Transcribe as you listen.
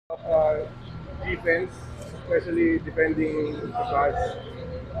Defense, especially defending Shabazz.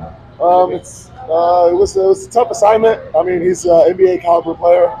 It was a tough assignment. I mean, he's an NBA caliber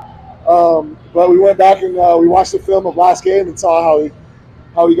player. But we went back and we watched the film of last game and saw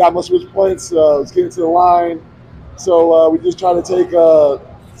how he got most of his points. Was getting to the line, so we just try to take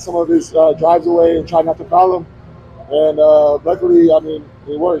some of his drives away and try not to foul him. And luckily, I mean,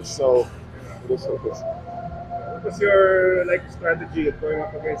 it worked. So it is what it is. What was your strategy of going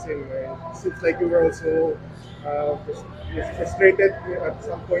up against him? It seems like you were also frustrated at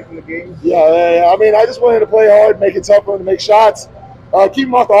some point in the game. Yeah. I mean, I just wanted to play hard, make it tough for him to make shots, keep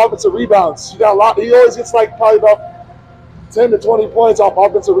him off the offensive rebounds. You got a lot. He always gets probably about 10 to 20 points off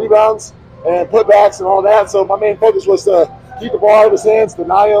offensive rebounds and putbacks and all that. So my main focus was to keep the ball out of his hands,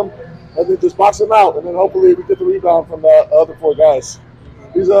 deny him, and then just box him out. And then hopefully we get the rebound from the other four guys.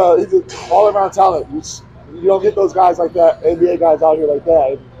 He's an all-around talent. You don't get those guys like that, NBA guys out here like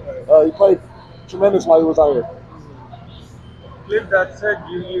that. He played tremendous while he was out here. Cliff, that said,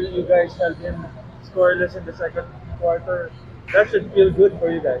 you guys held him scoreless in the second quarter. That should feel good for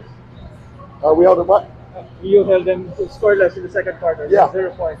you guys. We held him what? You held them scoreless in the second quarter. Yeah.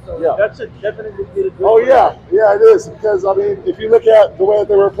 0 points. So Yeah. that should definitely feel good. Oh yeah, it is, because I mean, if you look at the way that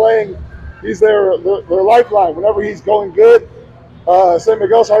they were playing, he's their lifeline. Whenever he's going good, San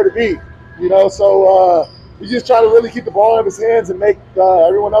Miguel's hard to beat. So we just try to really keep the ball out of his hands and make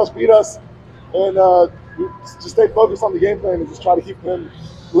everyone else beat us, and we just stay focused on the game plan and just try to keep him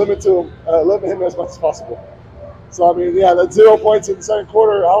limit him as much as possible. So I mean, yeah, that 0 points in the second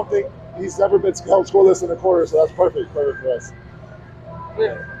quarter, I don't think he's ever been held scoreless in a quarter, so that's perfect for us.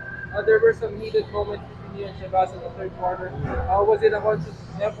 Yeah. There were some heated moments between you and Shabazz in the third quarter. Was it a conscious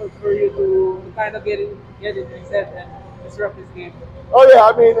effort for you to kind of get it reset and disrupt his game? Oh yeah,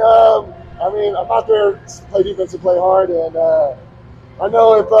 I mean, I'm out there to play defense and play hard, and I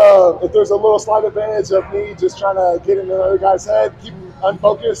know if there's a little slight advantage of me just trying to get in the other guy's head, keep him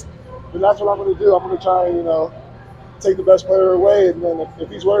unfocused, then that's what I'm going to do. I'm going to try and take the best player away, and then if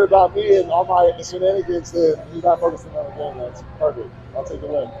he's worried about me and all my shenanigans, then he's not focusing on the game. That's perfect. I'll take the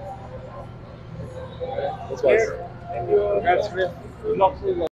win. Let's go. Thank you. That's Cliff. Good luck to you guys.